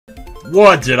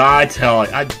What did I tell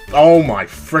you? Oh my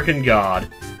frickin' god.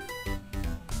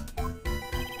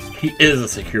 He is a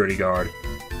security guard.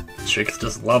 Chicks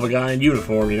just love a guy in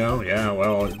uniform, you know? Yeah,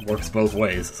 well, it works both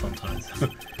ways sometimes.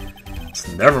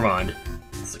 So never mind.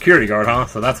 Security guard, huh?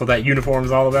 So that's what that uniform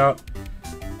is all about?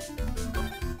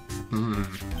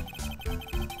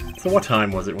 So what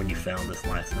time was it when you found this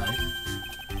last night?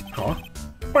 Huh?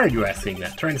 Why are you asking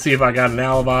that? Trying to see if I got an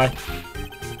alibi?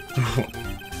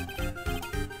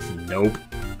 Nope.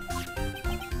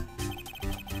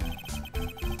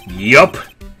 Yup!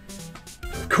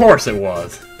 Of course it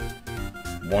was!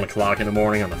 1 o'clock in the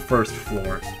morning on the first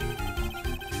floor.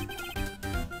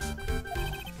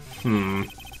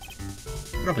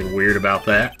 Nothing weird about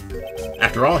that.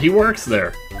 After all, he works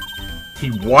there. He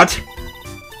what?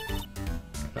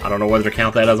 I don't know whether to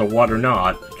count that as a what or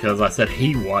not, because I said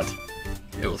he what.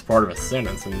 It was part of a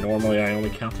sentence, and normally I only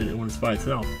counted it when it's by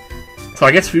itself. So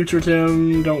I guess future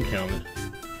Tim, don't count it.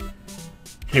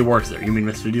 He works there, you mean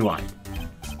Mr. Delight?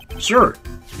 Sure.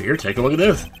 Here, take a look at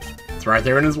this. It's right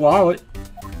there in his wallet.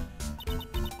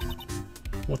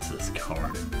 What's this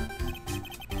card?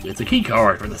 It's a key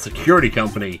card for the security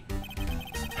company.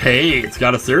 Hey, it's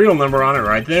got a serial number on it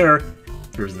right there.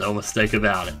 There's no mistake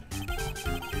about it.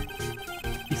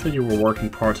 You said you were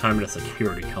working part-time at a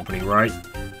security company, right?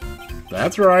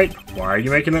 That's right. Why are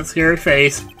you making that scary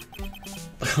face?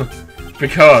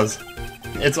 Because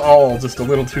it's all just a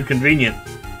little too convenient.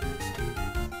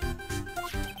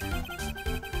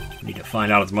 I need to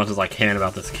find out as much as I can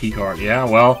about this key card. Yeah,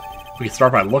 well, we can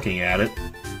start by looking at it.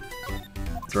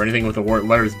 Is there anything with the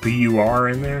letters B-U-R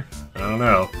in there? I don't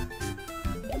know.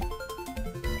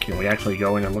 Can we actually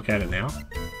go in and look at it now?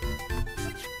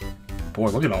 Boy,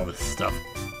 look at all this stuff.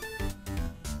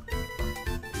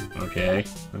 Okay,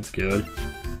 that's good.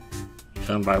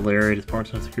 Found by Larry at his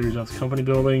part-time security jobs company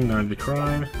building, night of the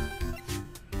crime.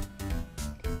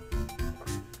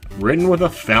 Written with a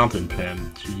fountain pen.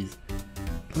 Jeez.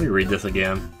 Let me read this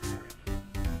again.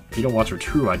 If you don't want your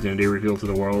true identity revealed to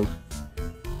the world,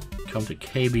 come to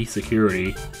KB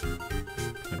Security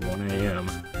at 1 a.m.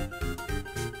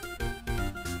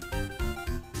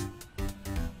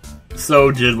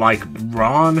 So did, like,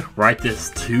 Ron write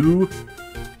this to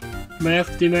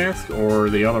Mask Demask, or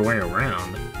the other way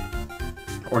around?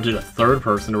 Or did a third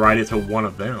person write it to one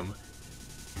of them?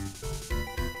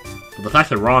 But the fact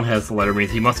that Ron has the letter means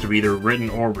he must have either written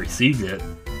or received it.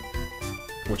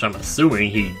 Which I'm assuming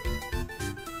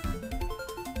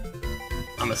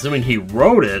he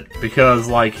wrote it, because,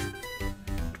 like,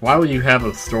 why would you have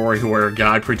a story where a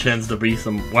guy pretends to be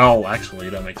some... Well, actually,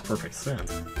 that makes perfect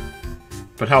sense.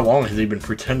 But how long has he been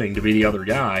pretending to be the other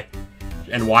guy?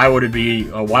 And why would it be...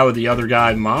 why would the other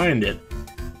guy mind it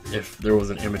if there was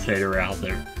an imitator out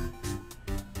there?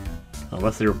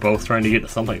 Unless they were both trying to get to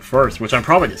something first, which I'm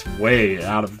probably just way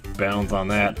out of bounds on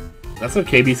that. That's a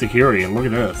KB Security, and look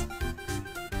at this.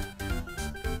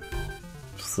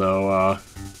 So,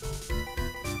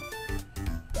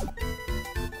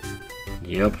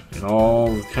 yep, it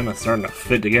all is kind of starting to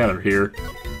fit together here.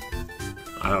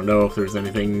 I don't know if there's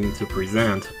anything to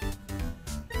present.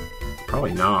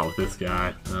 Probably not with this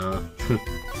guy.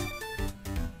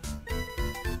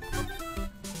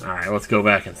 Alright, let's go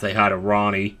back and say hi to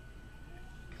Ronnie.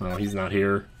 Oh, he's not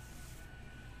here.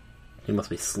 He must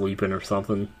be sleeping or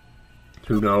something.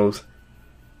 Who knows?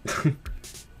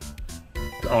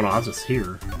 Oh no, I was just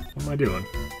here. What am I doing?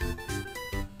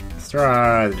 Let's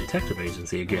try the detective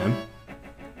agency again.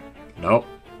 Nope.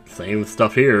 Same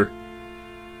stuff here.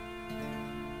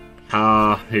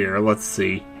 Here, let's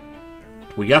see.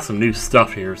 We got some new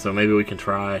stuff here, so maybe we can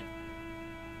try...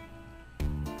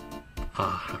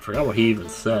 I forgot what he even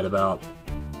said about...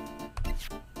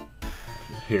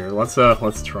 Here, let's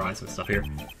try some stuff here.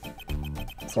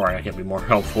 Sorry, I can't be more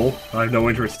helpful. I have no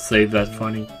interest to save that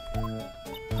funny.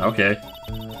 Okay.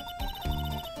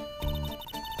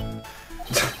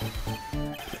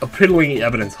 A piddling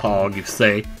evidence hog, you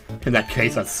say? In that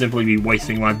case, I'd simply be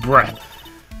wasting my breath.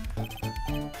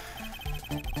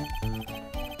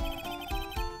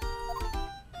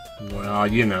 Well,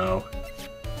 you know.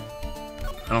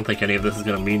 I don't think any of this is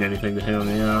going to mean anything to him,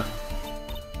 yeah.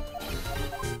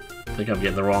 I think I'm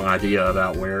getting the wrong idea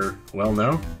about where... Well,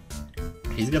 no.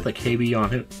 He's got the KB on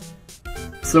him.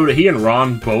 So did he and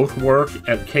Ron both work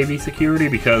at KB Security?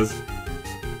 Because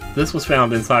this was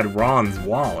found inside Ron's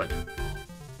wallet.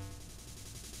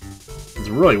 It's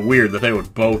really weird that they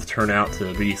would both turn out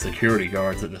to be security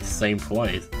guards at the same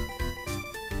place.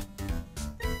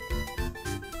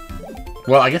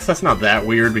 Well, I guess that's not that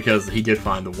weird because he did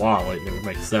find the wallet, and it would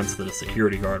make sense that a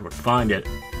security guard would find it.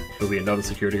 It would be another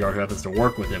security guard who happens to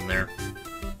work with him there.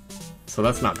 So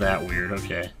that's not that weird,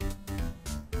 okay.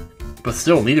 But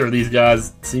still, neither of these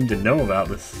guys seem to know about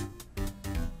this.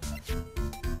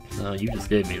 Oh, you just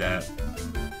gave me that.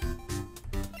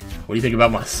 What do you think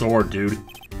about my sword, dude?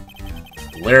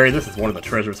 Larry, this is one of the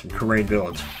treasures from Crane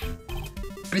Village.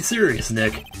 Be serious,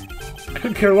 Nick. I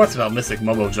couldn't care less about mystic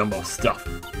mumbo-jumbo stuff.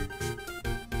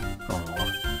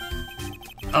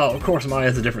 Aww. Oh, of course mine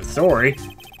has a different story.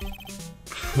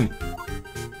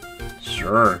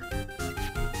 Sure.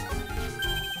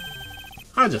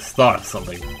 I just thought of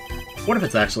something. What if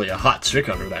it's actually a hot chick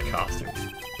under that costume?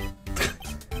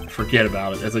 Forget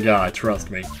about it. It's a guy, trust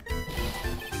me.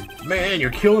 Man, you're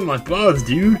killing my buzz,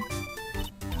 dude!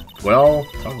 Well,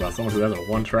 talk about someone who has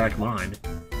a one-track mind.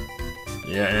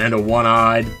 Yeah, and a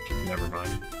one-eyed... Never mind.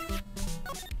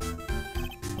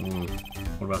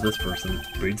 What about this person?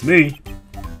 Beats me!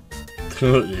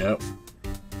 Yep.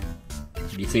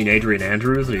 You seen Adrian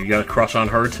Andrews? Or you got a crush on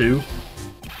her, too?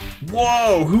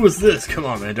 Whoa! Who is this? Come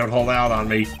on, man, don't hold out on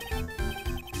me.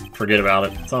 Forget about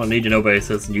it. It's on a need-to-know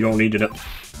basis, and you don't need to know...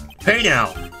 Hey,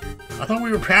 now! I thought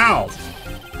we were pals!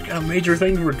 I got a major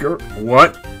thing for girl...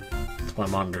 What? My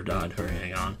monitor died. Hurry,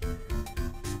 hang on.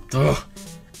 Ugh.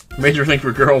 Major thing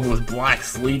for girls with black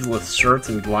sleeveless shirts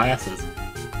and glasses.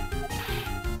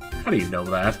 How do you know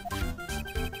that?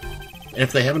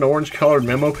 If they have an orange-colored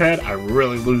memo pad, I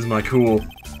really lose my cool.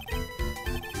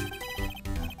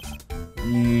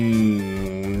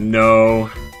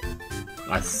 No.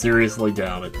 I seriously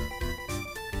doubt it.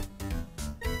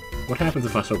 What happens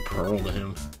if I show Pearl to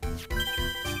him?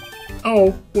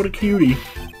 Oh, what a cutie.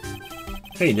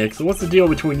 Hey, Nick, so what's the deal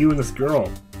between you and this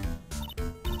girl?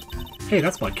 Hey,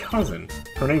 that's my cousin.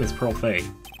 Her name is Pearl Faye.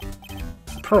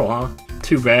 Pearl, huh?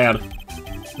 Too bad.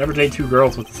 Never date two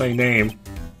girls with the same name.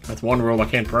 That's one rule I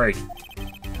can't break.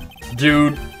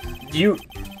 Dude, you...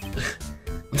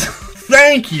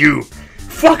 Thank you!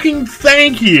 Fucking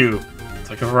thank you!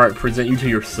 It's like if I present you to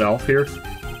yourself here.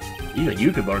 Even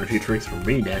you could learn a few tricks from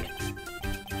me, Nick.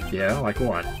 Yeah, like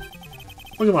what?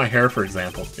 Look at my hair, for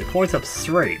example. It points up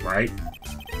straight, right?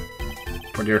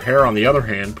 But your hair, on the other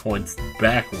hand, points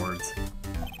backwards.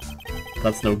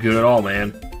 That's no good at all,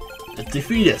 man. It's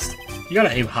defeatist. You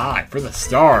gotta aim high, for the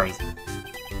stars.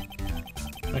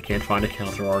 I can't find a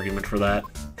counter-argument for that.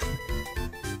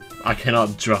 I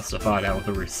cannot justify that with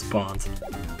a response.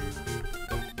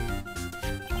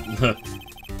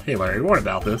 Hey Larry, what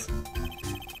about this?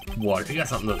 What? You got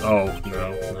something to... Oh,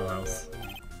 no. No else.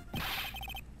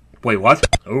 Wait, what?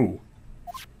 Oh.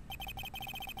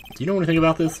 Do you know anything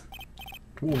about this?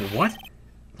 What?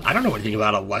 I don't know anything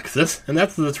about Alexis, and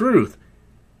that's the truth.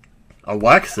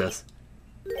 Alexis?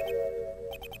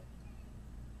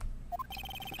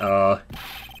 I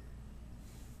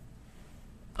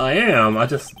am. I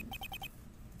just...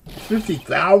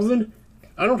 50,000?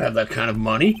 I don't have that kind of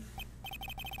money.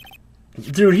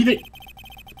 Dude, he did...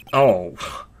 Oh.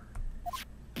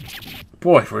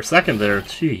 Boy, for a second there,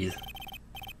 jeez.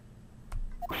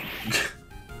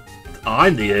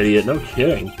 I'm the idiot, no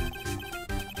kidding.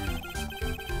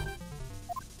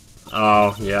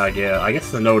 Oh, yeah, I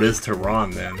guess the note is to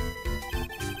Ron, then.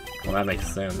 Well, that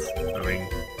makes sense. I mean...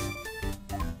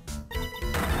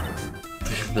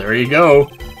 There you go!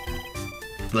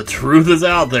 The truth is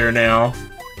out there now!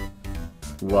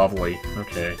 Lovely.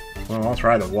 Okay. Well, I'll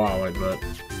try the wallet, but...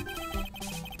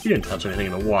 You didn't touch anything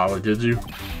in the wallet, did you?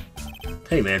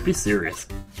 Hey man, be serious.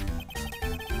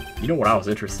 You know what I was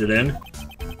interested in?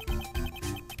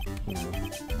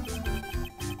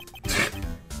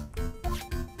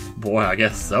 Boy, I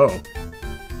guess so.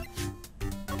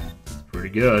 It's pretty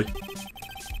good.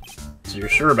 So you're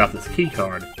sure about this key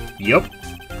card? Yup.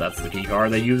 That's the key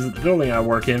card they use at the building I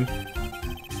work in.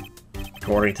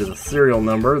 According to the serial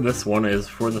number, this one is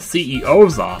for the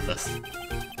CEO's office.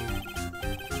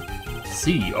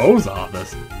 CEO's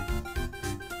office?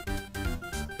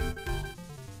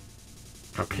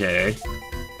 Okay.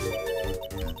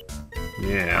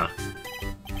 Yeah.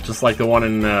 Just like the one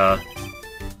in,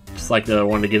 just like the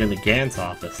one to get into Gant's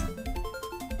office.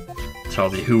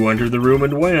 Tells you who entered the room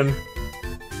and when.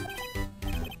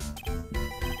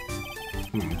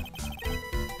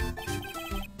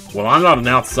 Well, I'm not an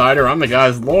outsider, I'm the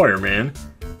guy's lawyer, man.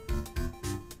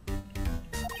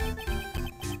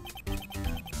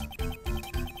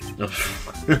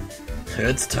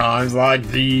 It's times like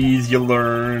these you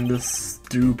learn to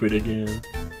stupid again.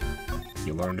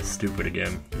 You learn to stupid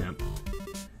again, yep.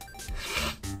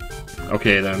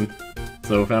 Okay then.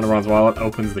 So, found Ron's wallet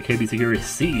opens the KB Security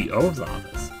CEO's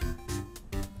office.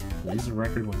 Leaves a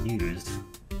record when used.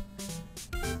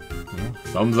 Well,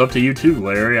 thumbs up to you too,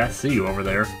 Larry. I see you over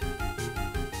there.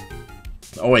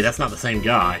 Oh wait, that's not the same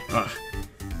guy.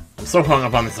 I'm so hung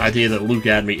up on this idea that Luke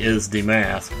Adme is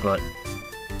demasked, but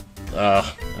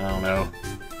I don't know.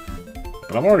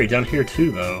 But I'm already done here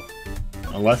too, though.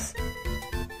 Unless...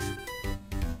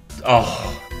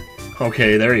 Oh.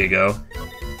 Okay, there you go.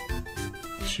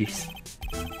 Jeez.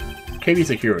 KB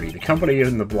Security, the company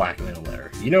in the blackmail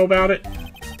letter. You know about it?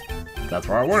 That's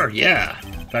where I work, yeah.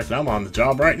 In fact, I'm on the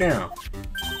job right now.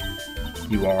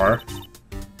 You are?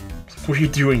 What are you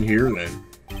doing here, then?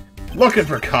 Looking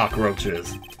for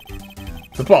cockroaches.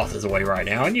 The boss is away right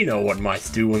now, and you know what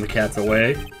mice do when the cat's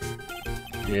away.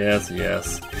 Yes,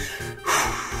 yes.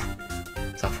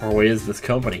 So how far away is this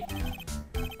company?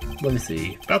 Let me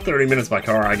see. About 30 minutes by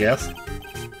car, I guess.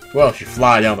 Well, if you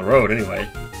fly down the road, anyway.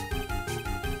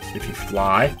 If you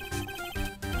fly.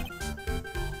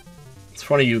 It's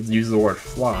funny you use the word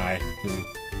fly.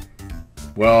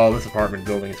 Well, this apartment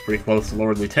building is pretty close to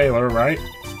Lordly Taylor, right?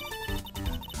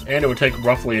 And it would take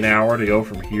roughly an hour to go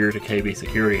from here to KB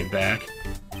Security and back.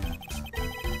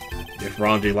 If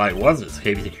Ron D. Light was at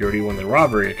KB Security when the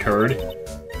robbery occurred,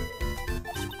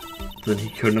 then he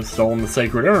couldn't have stolen the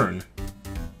sacred urn.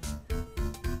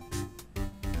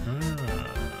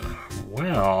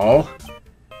 Well...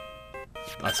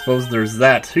 I suppose there's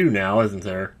that too now, isn't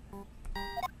there?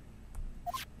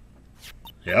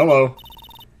 Hello?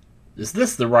 Is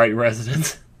this the right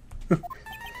residence?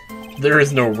 There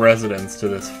is no residence to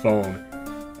this phone.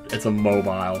 It's a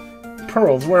mobile.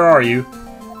 Pearls, where are you?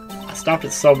 I stopped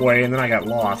at Subway and then I got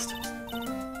lost.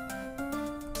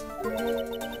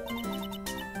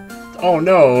 Oh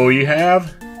no, you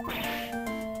have?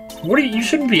 What are you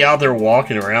shouldn't be out there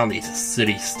walking around these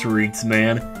city streets,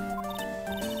 man.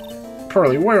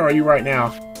 Pearly, where are you right now?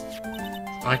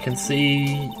 I can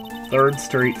see 3rd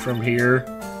Street from here.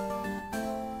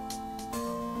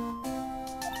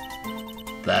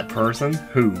 That person?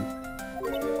 Who?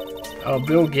 Oh,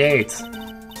 Bill Gates.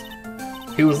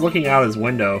 He was looking out his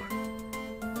window.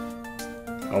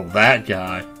 Oh, that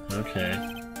guy. Okay.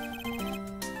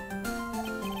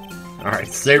 Alright,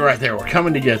 stay right there. We're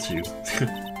coming to get you.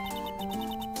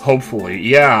 Hopefully.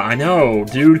 Yeah, I know,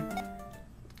 dude.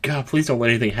 God, please don't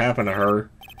let anything happen to her.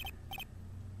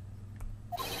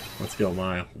 Let's go,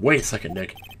 Maya. Wait a second,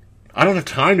 Nick. I don't have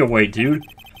time to wait, dude.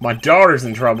 My daughter's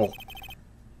in trouble.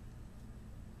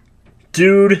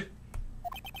 Dude.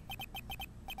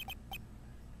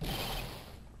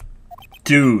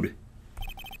 Dude.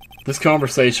 This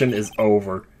conversation is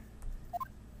over.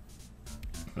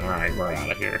 Alright, we're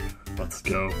out of here. Let's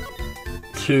go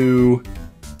to...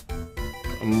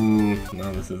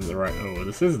 no, this isn't the right... Oh,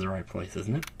 this is the right place,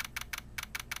 isn't it?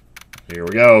 Here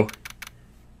we go.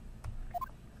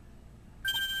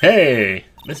 Hey!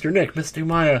 Mr. Nick, Miss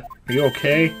Maya, are you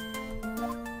okay?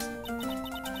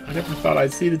 I never thought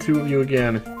I'd see the two of you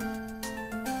again.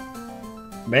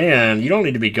 Man, you don't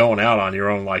need to be going out on your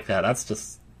own like that. That's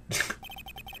just...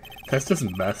 that's just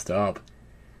messed up.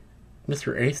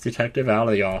 Mr. Ace Detective out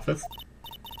of the office?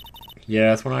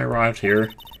 Yes, when I arrived here,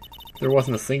 there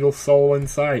wasn't a single soul in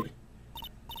sight.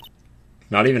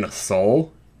 Not even a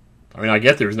soul? I mean, I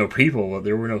get there's no people, but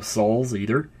there were no souls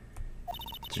either.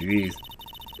 Jeez.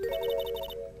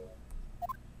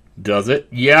 Does it?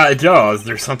 Yeah, it does.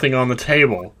 There's something on the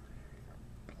table.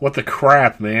 What the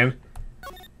crap, man?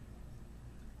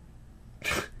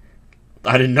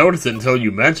 I didn't notice it until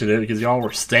you mentioned it, because y'all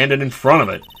were standing in front of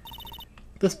it.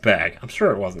 This bag. I'm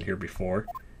sure it wasn't here before.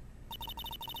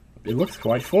 It looks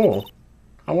quite full.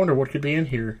 I wonder what could be in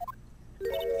here.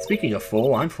 Speaking of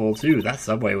full, I'm full too. That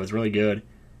Subway was really good.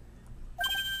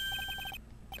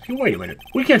 Hey, wait a minute.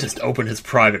 We can't just open his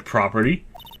private property.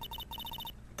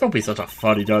 Don't be such a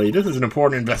fuddy-duddy. This is an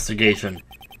important investigation.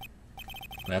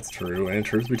 That's true, and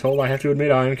truth be told, I have to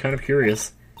admit I am kind of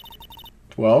curious.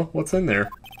 Well, what's in there?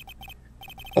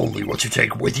 Only what you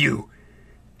take with you.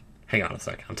 Hang on a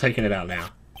sec. I'm taking it out now.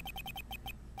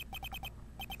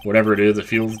 Whatever it is, it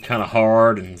feels kind of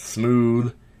hard and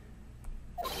smooth.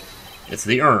 It's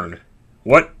the urn.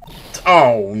 What?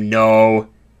 Oh, no.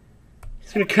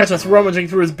 He's gonna catch us rummaging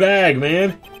through his bag,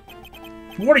 man.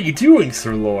 What are you doing,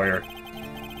 Sir Lawyer?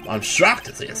 I'm shocked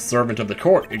to see a servant of the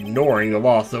court ignoring the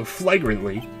law so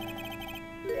flagrantly.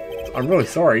 I'm really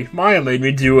sorry. Maya made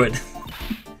me do it.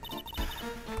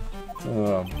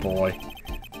 Oh, boy.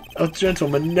 A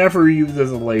gentleman never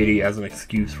uses a lady as an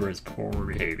excuse for his poor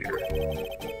behavior.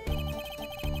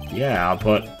 Yeah,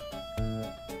 but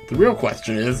the real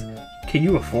question is, can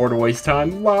you afford to waste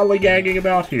time lollygagging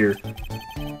about here?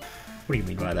 What do you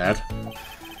mean by that?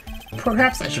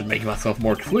 Perhaps I should make myself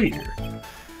more clear.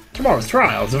 Tomorrow's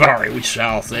trial, Zavari, we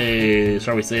shall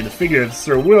we say, the figure of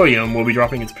Sir William will be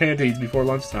dropping its panties before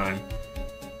lunchtime.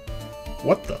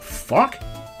 What the fuck?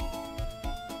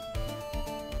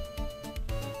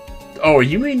 Oh,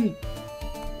 you mean...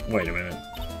 Wait a minute.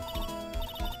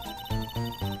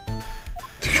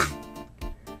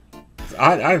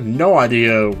 I have no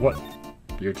idea what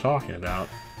you're talking about.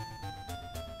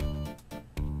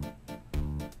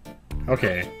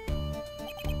 Okay.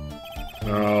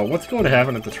 What's going to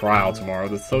happen at the trial tomorrow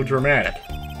that's so dramatic?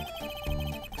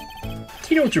 Do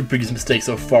you know what your biggest mistake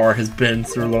so far has been,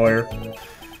 Sir Lawyer?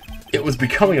 It was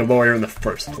becoming a lawyer in the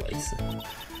first place.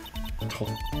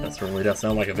 Oh, that certainly does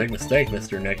sound like a big mistake,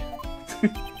 Mr. Nick.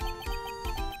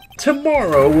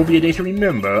 Tomorrow will be a day to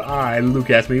remember. I, Luke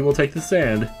Atme, will take the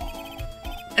stand.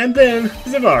 And then,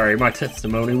 Zavari, my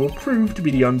testimony will prove to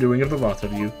be the undoing of the lot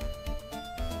of you.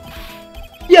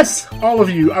 Yes, all of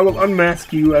you, I will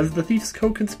unmask you as the thief's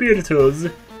co-conspirators.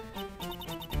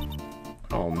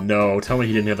 Oh no, tell me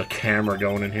he didn't have a camera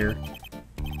going in here.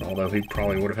 Although he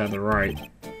probably would have had the right.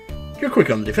 You're quick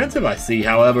on the defensive, I see.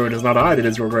 However, it is not I that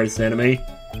is your greatest enemy.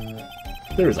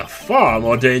 There is a far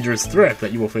more dangerous threat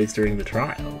that you will face during the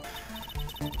trial.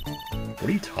 What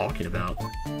are you talking about?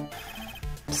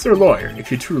 Sir Lawyer,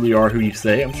 if you truly are who you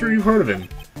say, I'm sure you've heard of him.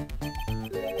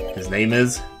 His name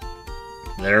is...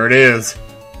 There it is.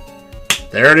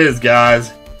 There it is,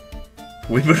 guys.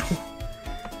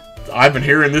 I've been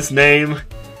hearing this name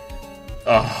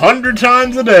 100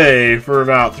 times a day for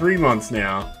about 3 months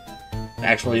now.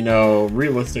 Actually, no,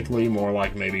 realistically, more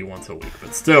like maybe once a week.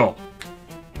 But still,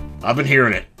 I've been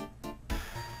hearing it.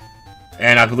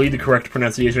 And I believe the correct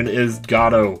pronunciation is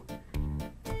Gatto.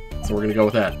 So we're gonna go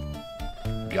with that.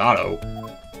 Gatto.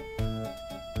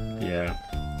 Yeah.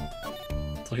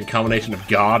 It's like a combination of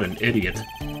God and idiot.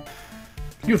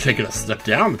 You have taken a step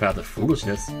down the path of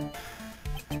foolishness.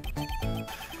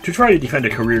 To try to defend a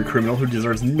career criminal who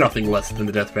deserves nothing less than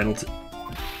the death penalty.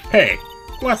 Hey,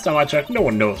 last time I checked, no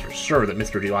one knows for sure that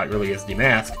Mr. Delight really is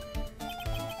demasked.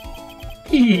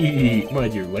 Hee, my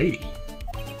dear lady.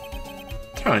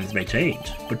 Times may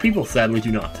change, but people sadly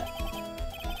do not.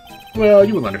 Well,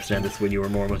 you will understand this when you are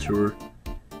more mature.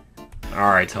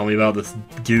 Alright, tell me about this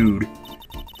dude.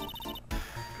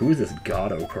 Who is this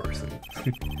Gatto person?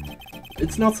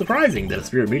 It's not surprising that a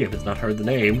spirit medium has not heard the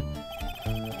name.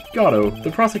 Gatto, the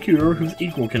prosecutor whose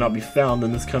equal cannot be found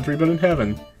in this country but in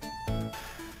heaven.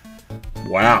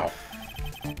 Wow.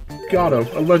 Gatto,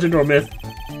 a legend or myth.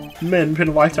 Men pin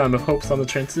a lifetime of hopes on the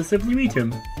chance to simply meet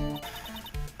him.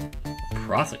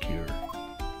 Prosecutor.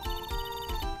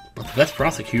 But the best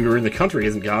prosecutor in the country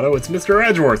isn't Gatto, it's Mr.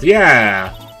 Edgeworth,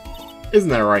 yeah! Isn't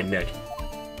that right, Nick?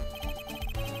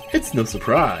 It's no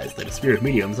surprise that a spirit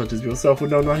medium such as yourself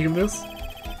would know nothing of this.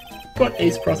 But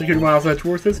Ace Prosecutor Miles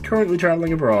Edgeworth is currently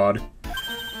traveling abroad.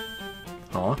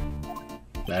 Huh?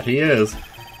 That he is.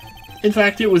 In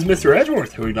fact, it was Mr.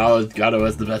 Edgeworth who acknowledged Gatto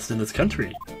as the best in this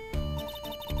country.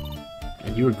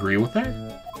 And you agree with that?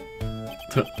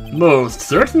 Most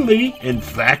certainly! In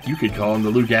fact, you could call him the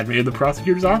Luke Atme of the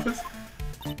prosecutor's office.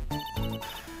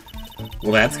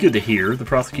 Well, that's good to hear. The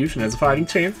prosecution has a fighting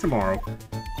chance tomorrow.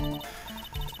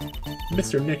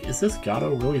 Mr. Nick, is this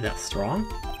Gatto really that strong?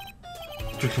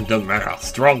 It doesn't matter how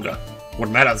stronger. What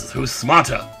matters is who's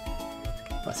smarter.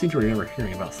 I seem to remember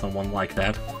hearing about someone like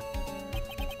that.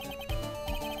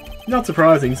 Not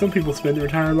surprising, some people spend their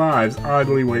entire lives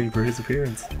idly waiting for his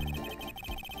appearance.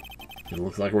 It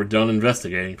looks like we're done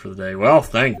investigating for the day. Well,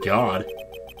 thank God.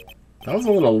 That was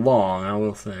a little long, I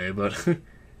will say, but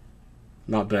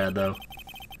not bad, though.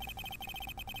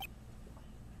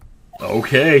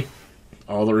 Okay.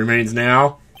 All that remains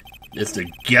now is to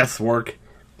guess what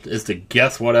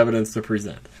evidence to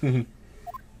present.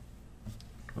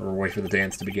 Or wait for the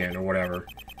dance to begin, or whatever.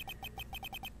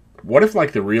 What if,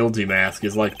 like, the real Demask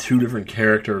is, like, 2 different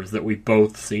characters that we've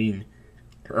both seen?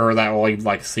 Or that we've,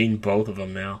 like, seen both of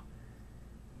them now?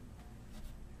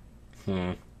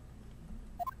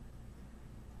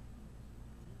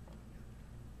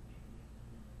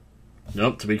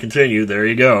 Nope, to be continued. There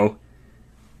you go.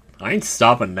 I ain't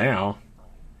stopping now.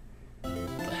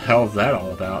 What the hell is that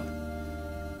all about?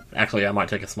 Actually, I might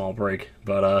take a small break,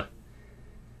 but,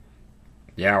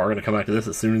 yeah, we're gonna come back to this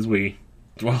as soon as we...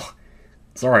 Well,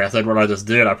 sorry I said what I just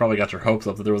did. I probably got your hopes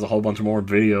up that there was a whole bunch of more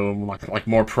video and, like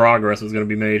more progress was gonna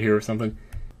be made here or something.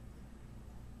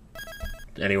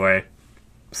 Anyway,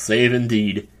 save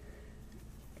indeed.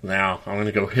 Now, I'm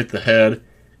gonna go hit the head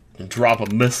and drop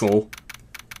a missile.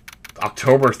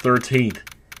 October 13th.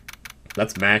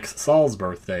 That's Max Saul's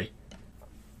birthday.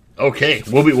 Okay,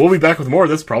 we'll be back with more of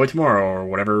this probably tomorrow or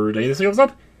whatever day this goes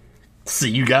up. See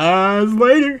you guys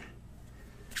later.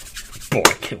 Boy,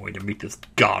 I can't wait to meet this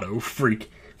Gatto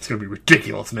freak. It's gonna be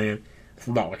ridiculous, man. It's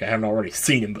not like I haven't already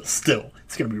seen him, but still,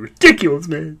 it's gonna be ridiculous,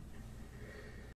 man.